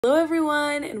Hello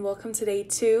everyone, and welcome to day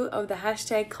 2 of the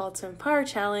hashtag Call to Empower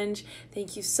challenge.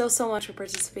 Thank you so much for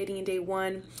participating in day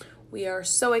 1. We are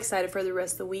so excited for the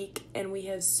rest of the week, and we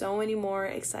have so many more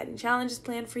exciting challenges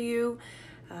planned for you.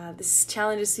 This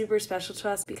challenge is super special to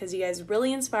us because you guys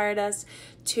really inspired us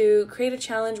to create a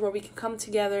challenge where we can come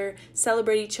together,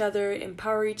 celebrate each other,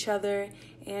 empower each other,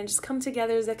 and just come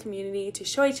together as a community to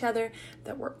show each other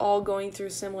that we're all going through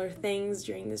similar things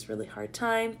during this really hard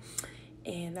time,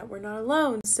 and that we're not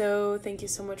alone. So thank you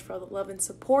so much for all the love and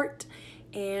support.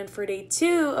 And for day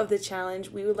 2 of the challenge,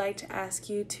 we would like to ask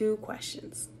you 2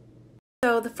 questions.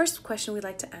 So the first question we'd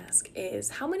like to ask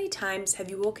is, how many times have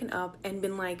you woken up and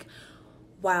been like,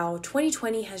 wow,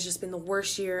 2020 has just been the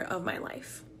worst year of my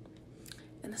life?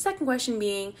 And the second question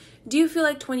being, do you feel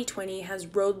like 2020 has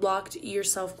roadblocked your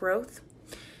self-growth?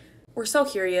 We're so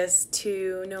curious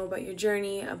to know about your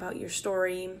journey, about your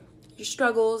story, your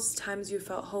struggles, times you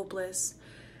felt hopeless,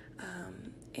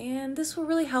 and this will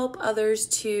really help others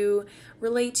to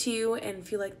relate to you and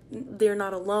feel like they're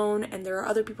not alone, and there are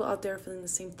other people out there feeling the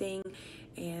same thing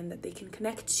and that they can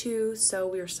connect to. So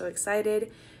we are so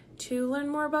excited to learn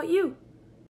more about you.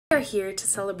 We are here to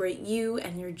celebrate you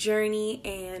and your journey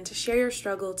and to share your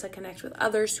struggle, to connect with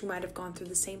others who might have gone through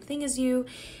the same thing as you,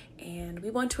 and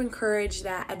we want to encourage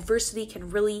that adversity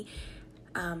can really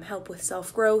help with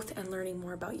self-growth and learning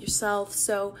more about yourself.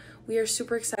 So we are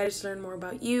super excited to learn more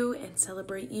about you and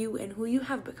celebrate you and who you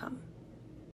have become.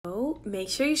 So make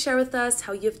sure you share with us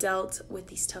how you've dealt with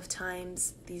these tough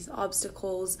times, these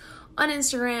obstacles, on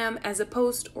Instagram as a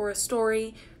post or a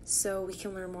story, so we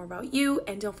can learn more about you.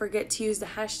 And don't forget to use the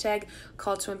hashtag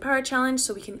Call to Empower challenge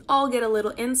so we can all get a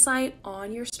little insight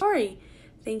on your story.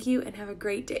 Thank you and have a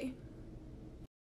great day.